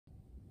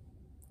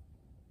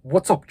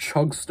What's up,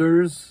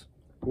 Chugsters?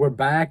 We're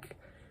back.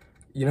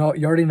 You know,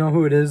 you already know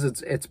who it is.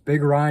 It's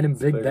Big Ryne and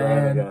Big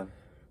Dan.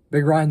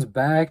 Big Ryne's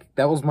back.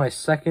 That was my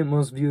second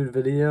most viewed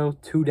video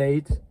to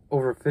date,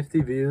 over 50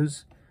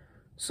 views.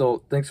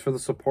 So thanks for the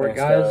support,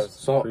 guys.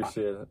 So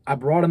appreciate it. I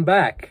brought him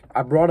back.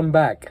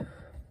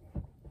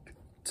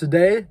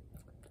 Today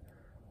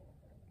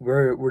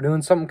we're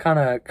doing something kind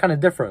of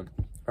different.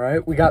 All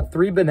right, we got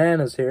 3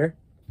 bananas here.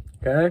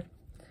 Okay.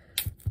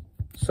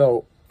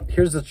 So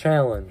here's the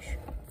challenge.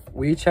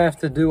 We each have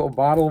to do a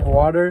bottle of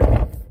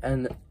water,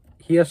 and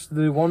he has to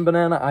do 1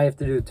 banana. I have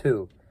to do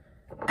 2.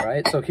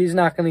 Right? So he's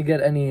not going to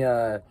get any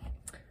a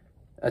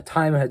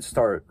time head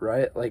start,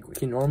 right? Like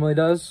he normally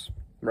does,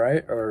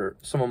 right? Or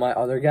some of my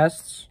other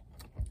guests,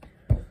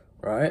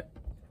 right?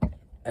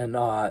 And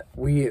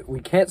we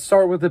can't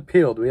start with it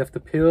peeled. We have to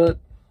peel it,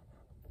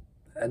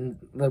 and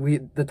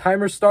the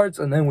timer starts,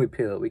 and then we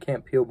peel it. We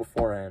can't peel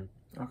beforehand.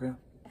 Okay.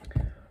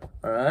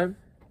 All right.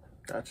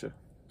 Gotcha.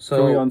 So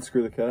can we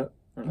unscrew the cap?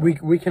 No?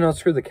 We can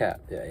unscrew the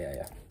cap.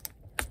 Yeah.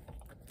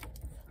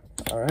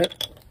 All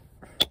right.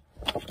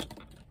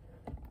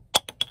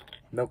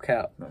 No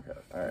cap. No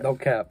cap. All right. No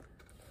cap.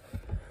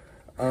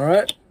 All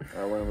right.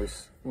 All right.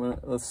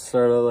 Let's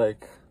start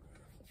at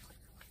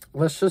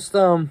Let's just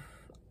I'll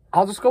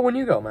just go when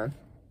you go, man.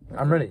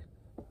 Okay. I'm ready.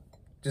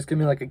 Just give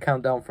me like a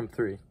countdown from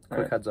 3.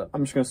 Quick heads up.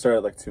 I'm just gonna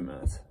start at 2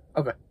 minutes.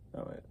 Okay.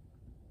 Oh wait.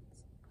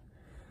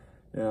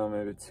 Yeah,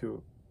 maybe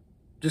 2.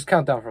 Just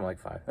count down from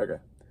 5. Okay.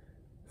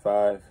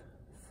 5,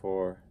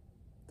 4,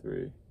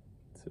 3,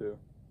 2,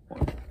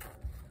 1.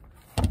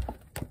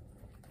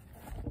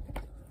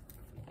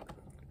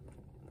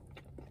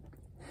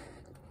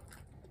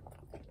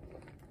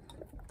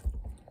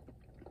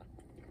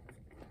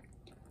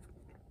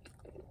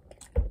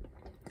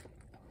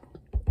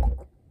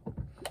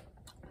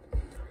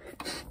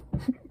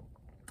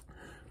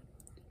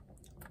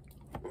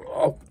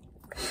 Oh.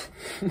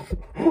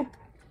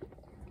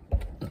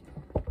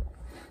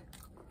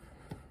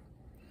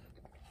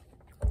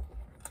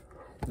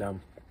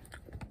 Damn.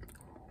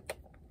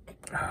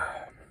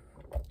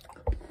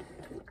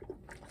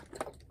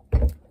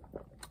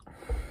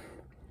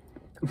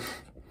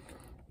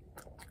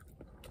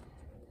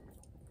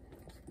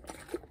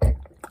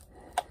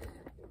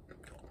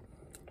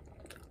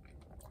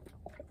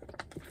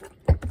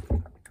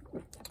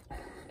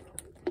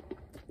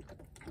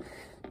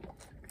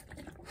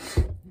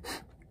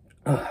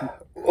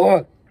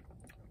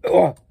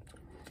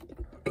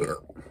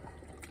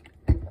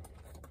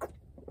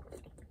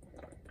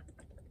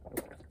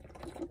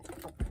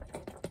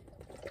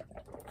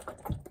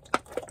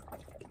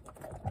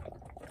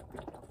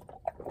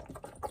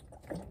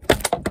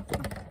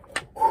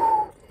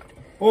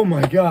 Oh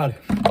my god.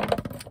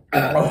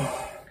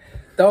 That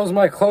was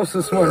my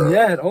closest one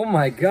yet. Oh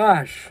my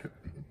gosh.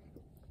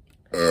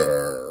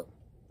 That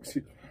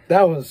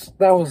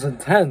was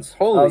intense.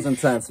 Holy That was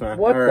intense, man.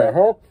 What the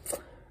hell?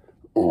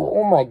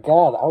 Oh my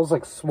god. I was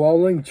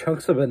swallowing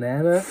chunks of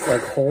banana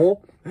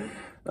whole.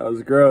 That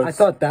was gross. I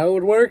thought that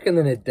would work, and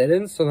then it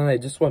didn't, so then I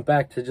just went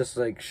back to just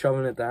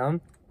shoving it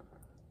down.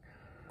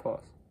 Pause.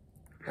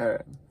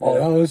 Alright. Oh,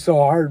 that was so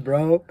hard,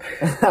 bro.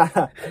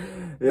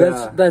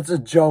 Yeah. That's a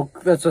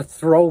joke. That's a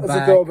throwback.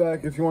 That's a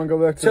throwback if you want to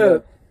go back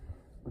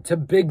to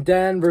Big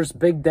Dan versus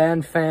Big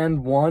Dan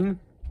Fan 1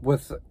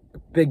 with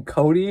Big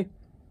Cody.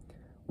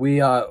 We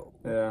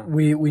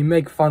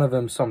make fun of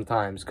him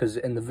sometimes because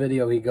in the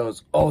video he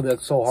goes, "Oh,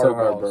 that's so hard,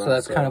 bro." So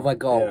that's kind of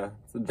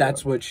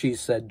that's what she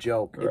said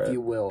joke, right, if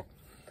you will.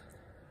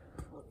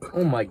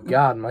 Oh my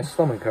god, my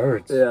stomach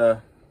hurts.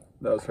 Yeah,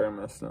 that was hurting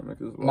my stomach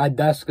as well. My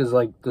desk is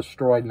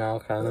destroyed now,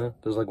 kind of.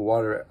 There's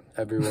water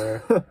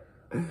everywhere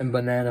and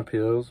banana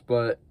peels,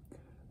 but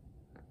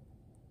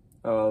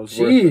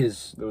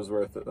jeez, it was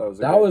worth it.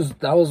 That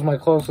was my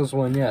closest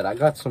one yet. I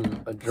got some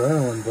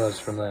adrenaline buzz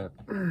from that.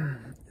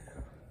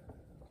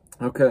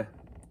 Okay.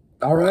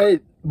 All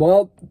right.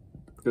 Well,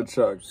 good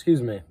Chugs.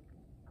 Excuse me.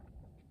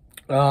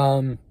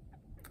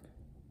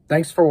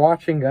 Thanks for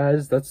watching,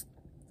 guys. That's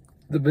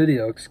the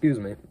video. Excuse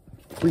me.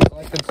 Please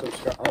like and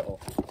subscribe.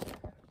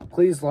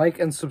 Please like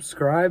and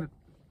subscribe,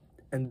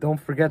 and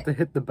don't forget to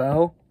hit the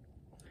bell.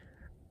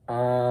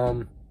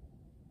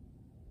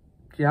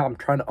 Yeah, I'm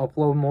trying to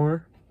upload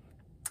more,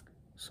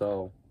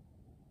 so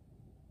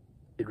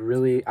I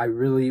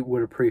really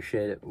would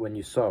appreciate it when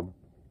you sub,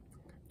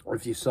 or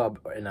if you sub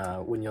and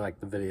when you like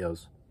the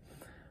videos.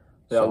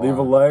 Yeah, so, leave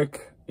a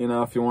like. You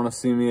know, if you want to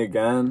see me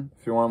again,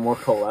 if you want more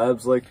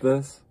collabs like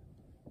this.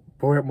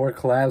 More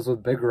collabs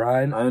with Big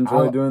Ryne. I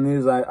enjoy doing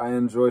these. I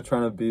enjoy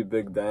trying to be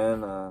Big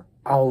Dan. I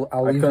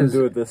couldn't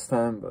do it this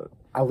time, but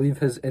I'll leave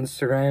his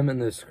Instagram in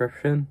the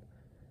description.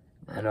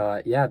 And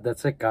yeah,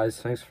 that's it, guys.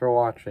 Thanks for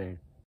watching.